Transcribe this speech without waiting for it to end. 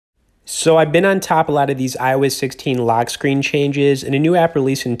So I've been on top of a lot of these iOS 16 lock screen changes and a new app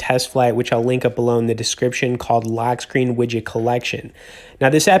released in test flight, which I'll link up below in the description, called Lockscreen Widget Collection. Now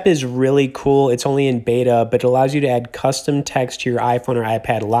this app is really cool. It's only in beta, but it allows you to add custom text to your iPhone or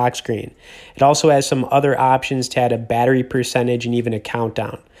iPad lock screen. It also has some other options to add a battery percentage and even a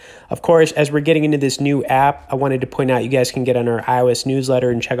countdown. Of course, as we're getting into this new app, I wanted to point out you guys can get on our iOS newsletter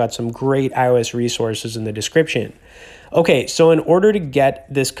and check out some great iOS resources in the description. Okay, so in order to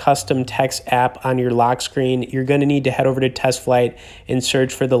get this custom text app on your lock screen, you're going to need to head over to test flight and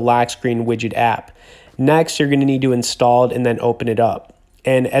search for the Lockscreen widget app. Next, you're going to need to install it and then open it up.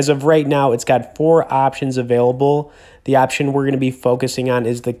 And as of right now, it's got 4 options available. The option we're going to be focusing on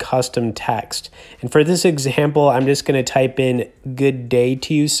is the custom text. And for this example, I'm just going to type in "good day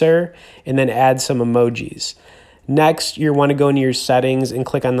to you, sir," and then add some emojis. Next, you want to go into your settings and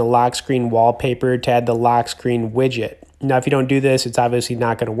click on the lock screen wallpaper to add the lock screen widget. Now, if you don't do this, it's obviously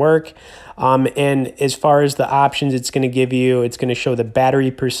not going to work. And as far as the options it's going to give you, it's going to show the battery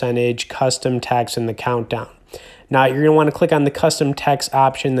percentage, custom text, and the countdown. Now, you're going to want to click on the custom text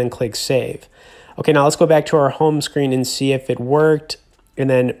option, then click save. Okay, now let's go back to our home screen and see if it worked. And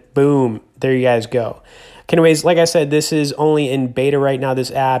then boom, there you guys go. Anyways, like I said, this is only in beta right now, this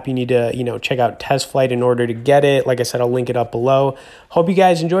app. You need to, check out test flight in order to get it. Like I said, I'll link it up below. Hope you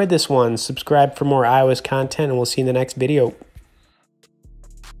guys enjoyed this one. Subscribe for more iOS content, and we'll see you in the next video.